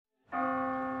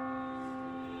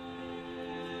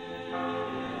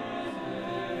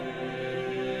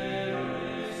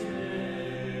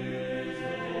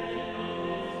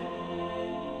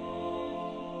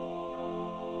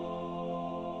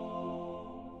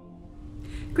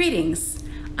Greetings.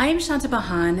 I am Chanta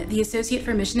Bhan, the Associate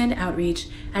for Mission and Outreach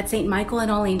at St. Michael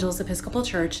and All Angels Episcopal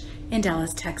Church in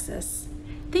Dallas, Texas.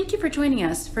 Thank you for joining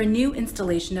us for a new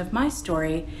installation of My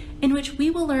Story, in which we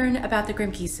will learn about the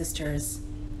Grimké sisters.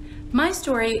 My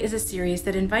Story is a series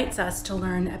that invites us to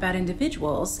learn about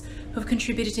individuals who have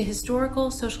contributed to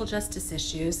historical social justice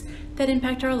issues that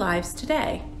impact our lives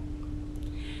today.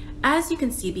 As you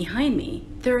can see behind me,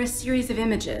 there are a series of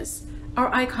images, our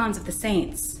icons of the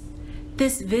saints.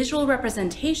 This visual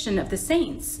representation of the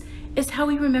saints is how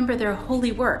we remember their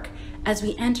holy work as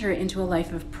we enter into a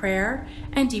life of prayer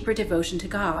and deeper devotion to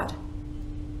God.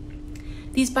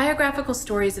 These biographical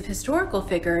stories of historical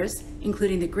figures,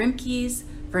 including the Grimkes,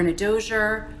 Verna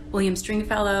Dozier, William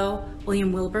Stringfellow,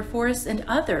 William Wilberforce, and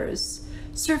others,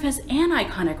 serve as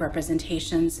iconic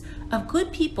representations of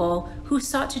good people who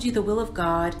sought to do the will of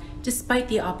God despite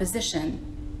the opposition.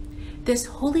 This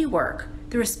holy work,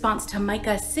 the response to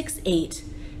Micah 6:8,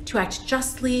 to act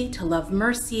justly, to love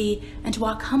mercy, and to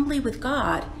walk humbly with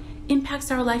God, impacts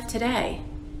our life today.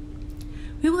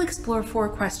 We will explore 4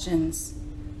 questions.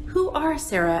 Who are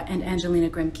Sarah and Angelina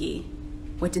Grimké?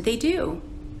 What did they do?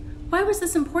 Why was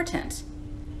this important?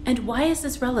 And why is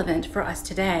this relevant for us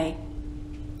today?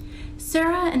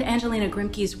 Sarah and Angelina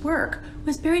Grimké's work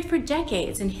was buried for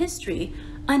decades in history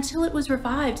until it was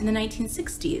revived in the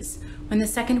 1960s, when the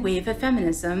second wave of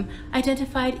feminism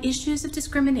identified issues of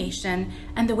discrimination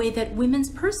and the way that women's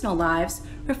personal lives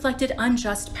reflected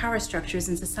unjust power structures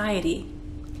in society.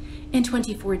 In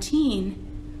 2014,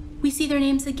 we see their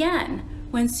names again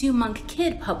when Sue Monk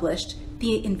Kidd published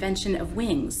The Invention of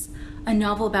Wings, a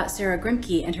novel about Sarah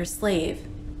Grimké and her slave.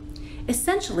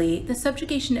 Essentially, the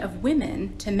subjugation of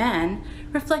women to men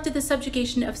reflected the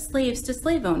subjugation of slaves to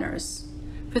slave owners.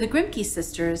 For the Grimké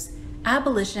sisters,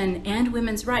 abolition and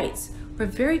women's rights were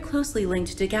very closely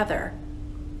linked together.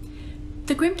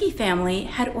 The Grimké family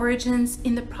had origins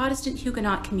in the Protestant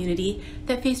Huguenot community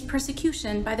that faced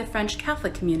persecution by the French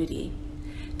Catholic community.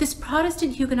 This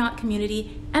Protestant Huguenot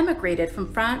community emigrated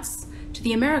from France to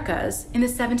the Americas in the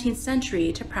 17th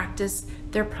century to practice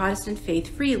their Protestant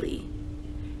faith freely.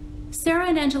 Sarah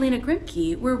and Angelina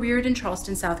Grimké were reared in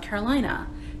Charleston, South Carolina.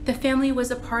 The family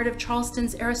was a part of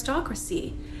Charleston's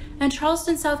aristocracy, and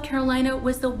Charleston, South Carolina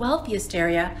was the wealthiest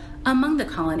area among the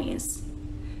colonies.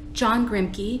 John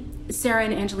Grimké, Sarah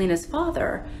and Angelina's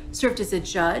father, served as a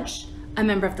judge, a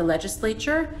member of the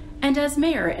legislature, and as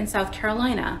mayor in South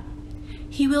Carolina.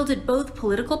 He wielded both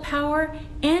political power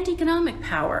and economic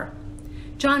power.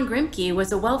 John Grimké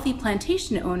was a wealthy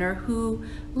plantation owner who,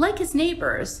 like his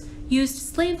neighbors, used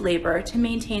slave labor to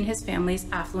maintain his family's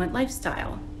affluent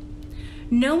lifestyle.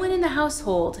 No one in the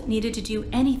household needed to do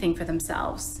anything for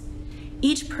themselves.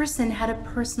 Each person had a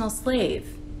personal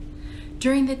slave.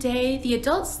 During the day, the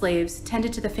adult slaves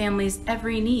tended to the family's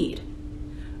every need.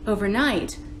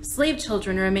 Overnight, slave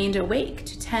children remained awake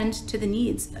to tend to the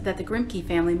needs that the Grimké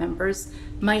family members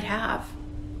might have.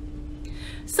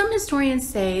 Some historians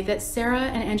say that Sarah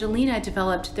and Angelina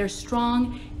developed their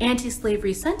strong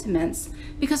anti-slavery sentiments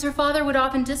because her father would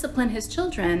often discipline his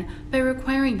children by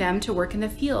requiring them to work in the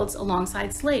fields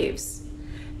alongside slaves.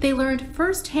 They learned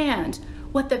firsthand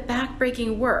what the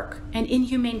back-breaking work and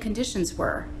inhumane conditions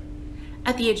were.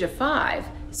 At the age of 5,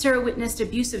 Sarah witnessed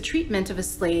abusive treatment of a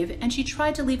slave and she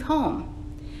tried to leave home.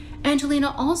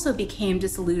 Angelina also became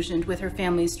disillusioned with her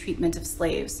family's treatment of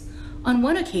slaves. On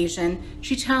one occasion,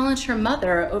 she challenged her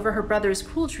mother over her brother's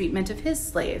cruel treatment of his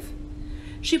slave.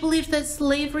 She believed that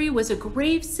slavery was a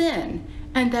grave sin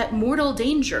and that mortal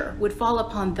danger would fall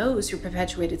upon those who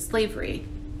perpetuated slavery.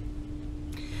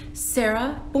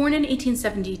 Sarah, born in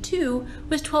 1872,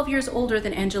 was 12 years older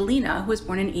than Angelina, who was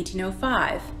born in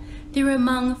 1805. They were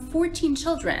among 14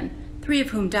 children, 3 of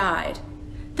whom died.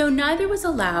 Though neither was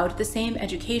allowed the same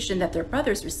education that their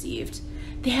brothers received,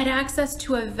 they had access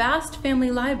to a vast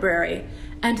family library,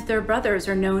 and their brothers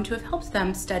are known to have helped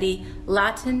them study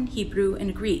Latin, Hebrew,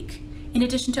 and Greek, in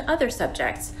addition to other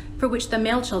subjects for which the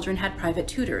male children had private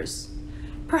tutors.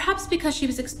 Perhaps because she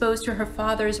was exposed to her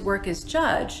father's work as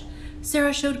judge,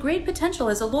 Sarah showed great potential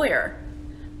as a lawyer.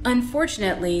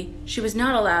 Unfortunately, she was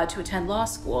not allowed to attend law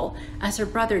school, as her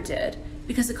brother did,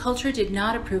 because the culture did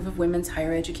not approve of women's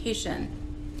higher education.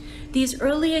 These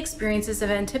early experiences of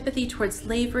antipathy towards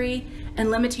slavery and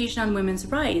limitation on women's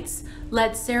rights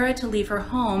led Sarah to leave her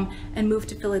home and move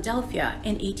to Philadelphia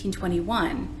in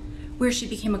 1821, where she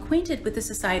became acquainted with the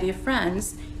Society of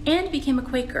Friends and became a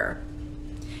Quaker.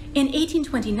 In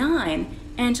 1829,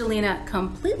 Angelina,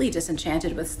 completely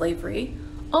disenchanted with slavery,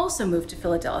 also moved to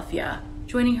Philadelphia,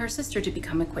 joining her sister to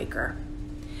become a Quaker.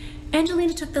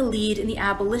 Angelina took the lead in the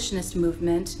abolitionist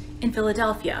movement in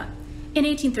Philadelphia. In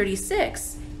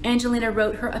 1836, Angelina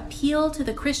wrote her appeal to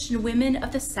the Christian women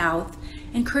of the South,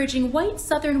 encouraging white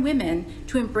Southern women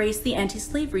to embrace the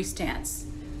anti-slavery stance.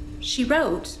 She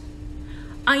wrote,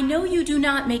 "I know you do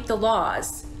not make the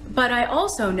laws, but I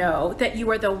also know that you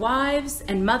are the wives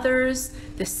and mothers,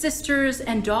 the sisters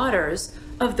and daughters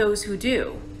of those who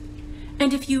do.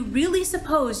 And if you really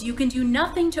suppose you can do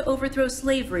nothing to overthrow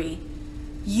slavery,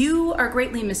 you are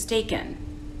greatly mistaken."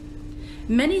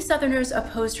 Many Southerners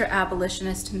opposed her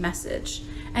abolitionist message,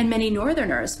 and many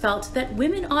Northerners felt that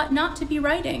women ought not to be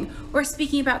writing or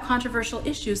speaking about controversial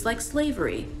issues like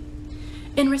slavery.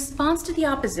 In response to the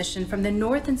opposition from the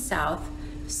North and South,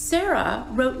 Sarah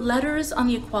wrote letters on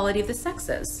the equality of the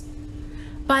sexes.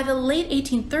 By the late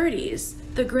 1830s,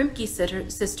 the Grimké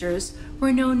sisters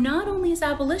were known not only as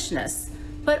abolitionists,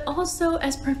 but also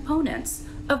as proponents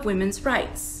of women's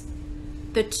rights.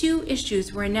 The two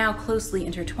issues were now closely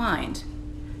intertwined.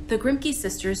 The Grimké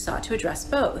sisters sought to address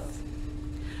both.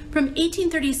 From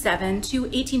 1837 to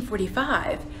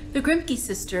 1845, the Grimké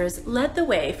sisters led the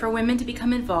way for women to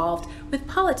become involved with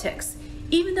politics,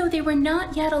 even though they were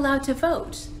not yet allowed to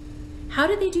vote. How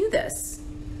did they do this?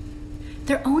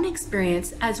 Their own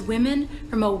experience as women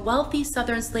from a wealthy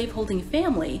Southern slaveholding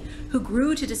family who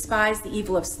grew to despise the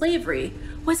evil of slavery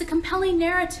was a compelling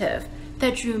narrative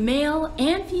that drew male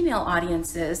and female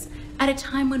audiences at a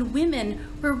time when women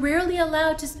were rarely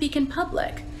allowed to speak in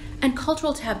public, and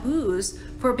cultural taboos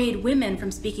forbade women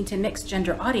from speaking to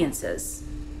mixed-gender audiences.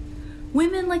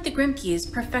 Women like the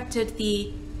Grimkés perfected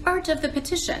the art of the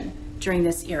petition during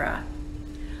this era.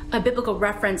 A biblical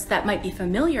reference that might be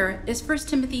familiar is 1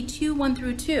 Timothy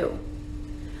 2:1-2.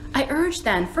 I urge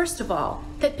then, first of all,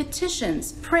 that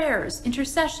petitions, prayers,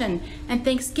 intercession, and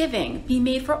thanksgiving be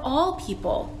made for all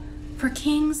people, for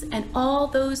kings and all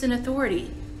those in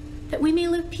authority, that we may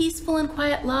live peaceful and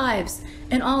quiet lives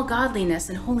in all godliness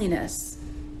and holiness.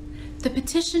 The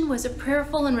petition was a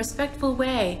prayerful and respectful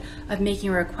way of making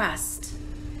a request.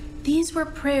 These were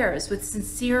prayers with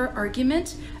sincere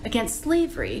argument against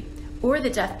slavery or the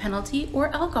death penalty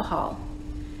or alcohol,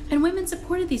 and women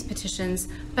supported these petitions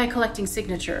by collecting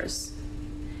signatures.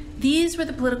 These were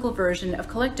the political version of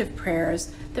collective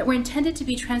prayers that were intended to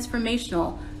be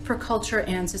transformational for culture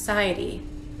and society.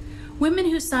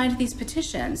 Women who signed these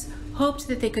petitions hoped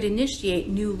that they could initiate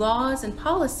new laws and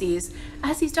policies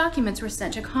as these documents were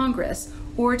sent to Congress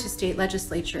or to state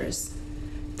legislatures.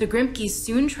 The Grimkés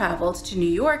soon traveled to New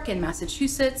York and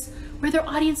Massachusetts, where their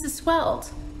audiences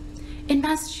swelled. In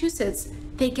Massachusetts,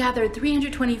 they gathered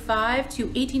 325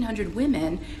 to 1,800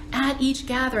 women at each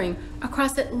gathering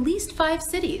across at least 5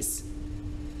 cities.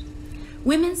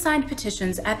 Women signed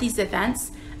petitions at these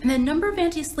events, and the number of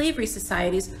anti-slavery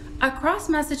societies across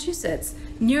Massachusetts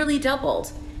nearly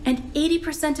doubled, and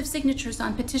 80% of signatures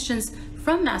on petitions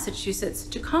from Massachusetts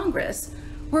to Congress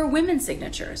were women's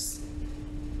signatures.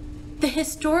 The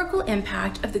historical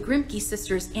impact of the Grimké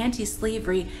sisters'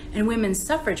 anti-slavery and women's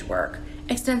suffrage work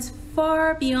extends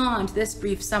far beyond this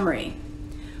brief summary.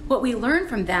 What we learn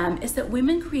from them is that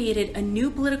women created a new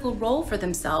political role for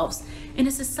themselves in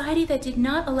a society that did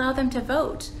not allow them to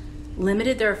vote,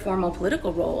 limited their formal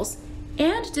political roles,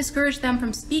 and discouraged them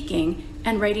from speaking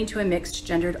and writing to a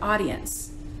mixed-gendered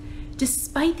audience.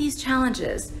 Despite these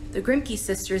challenges, the Grimké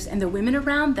sisters and the women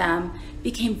around them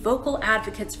became vocal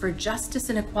advocates for justice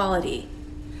and equality.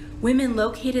 Women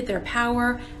located their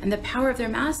power and the power of their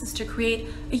masses to create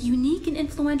a unique and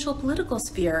influential political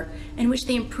sphere in which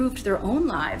they improved their own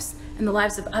lives and the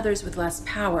lives of others with less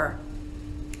power.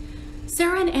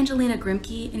 Sarah and Angelina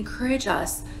Grimké encourage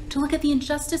us to look at the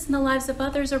injustice in the lives of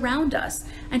others around us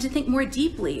and to think more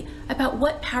deeply about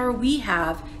what power we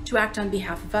have to act on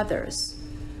behalf of others.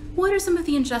 What are some of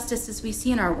the injustices we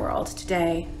see in our world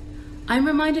today? I'm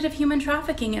reminded of human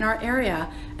trafficking in our area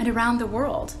and around the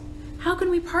world. How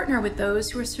can we partner with those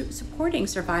who are supporting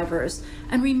survivors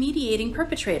and remediating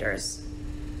perpetrators?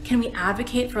 Can we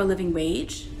advocate for a living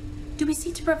wage? Do we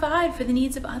seek to provide for the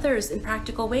needs of others in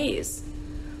practical ways?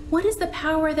 What is the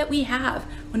power that we have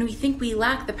when we think we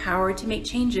lack the power to make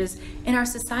changes in our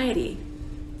society?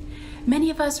 Many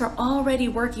of us are already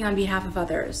working on behalf of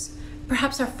others.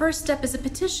 Perhaps our first step is a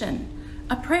petition,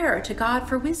 a prayer to God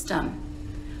for wisdom.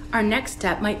 Our next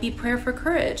step might be prayer for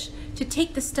courage to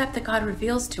take the step that God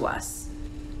reveals to us.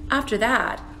 After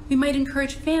that, we might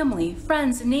encourage family,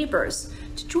 friends, and neighbors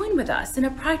to join with us in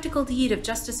a practical deed of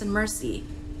justice and mercy.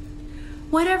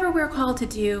 Whatever we're called to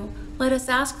do, let us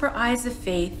ask for eyes of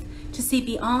faith to see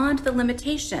beyond the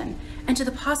limitation and to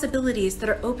the possibilities that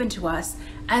are open to us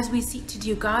as we seek to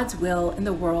do God's will in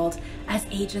the world as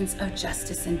agents of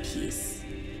justice and peace.